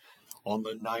On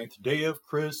the 9th day of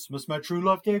Christmas, my true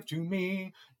love gave to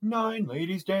me 9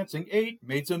 ladies dancing, 8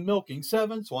 maids a-milking,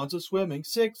 7 swans a-swimming,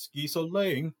 6 geese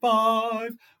a-laying,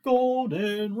 5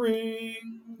 golden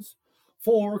rings,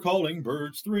 4 calling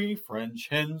birds, 3 French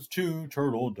hens, 2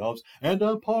 turtle doves, and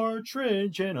a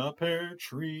partridge in a pear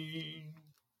tree.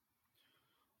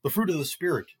 The fruit of the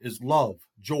Spirit is love,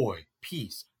 joy,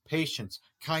 peace, patience,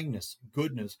 kindness,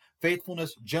 goodness,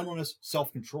 faithfulness, gentleness,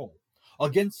 self-control.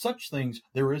 Against such things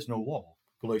there is no law.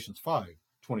 Galatians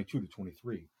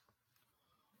 5:22-23.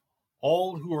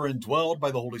 All who are indwelled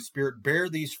by the Holy Spirit bear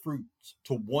these fruits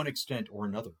to one extent or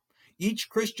another. Each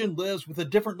Christian lives with a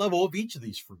different level of each of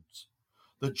these fruits.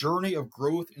 The journey of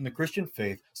growth in the Christian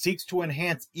faith seeks to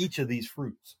enhance each of these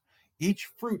fruits. Each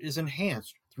fruit is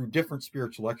enhanced through different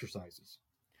spiritual exercises.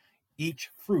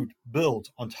 Each fruit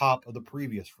builds on top of the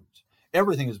previous fruits.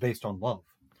 Everything is based on love.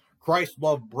 Christ's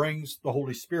love brings the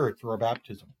Holy Spirit through our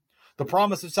baptism. The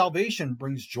promise of salvation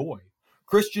brings joy.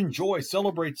 Christian joy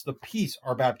celebrates the peace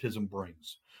our baptism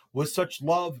brings. With such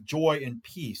love, joy, and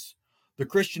peace, the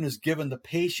Christian is given the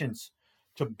patience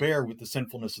to bear with the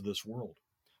sinfulness of this world.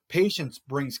 Patience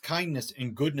brings kindness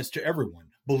and goodness to everyone,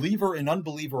 believer and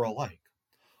unbeliever alike.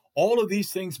 All of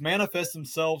these things manifest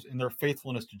themselves in their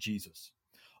faithfulness to Jesus.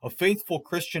 A faithful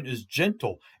Christian is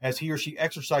gentle as he or she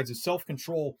exercises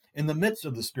self-control in the midst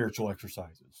of the spiritual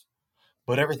exercises.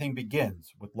 But everything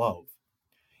begins with love.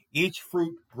 Each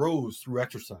fruit grows through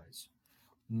exercise.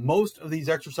 Most of these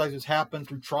exercises happen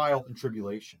through trial and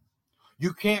tribulation.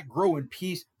 You can't grow in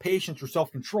peace, patience, or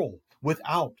self-control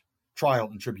without trial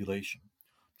and tribulation.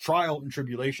 Trial and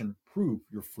tribulation prove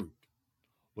your fruit.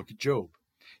 Look at Job.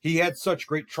 He had such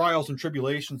great trials and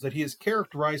tribulations that he is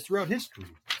characterized throughout history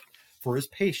for his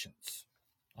patience.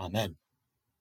 Amen.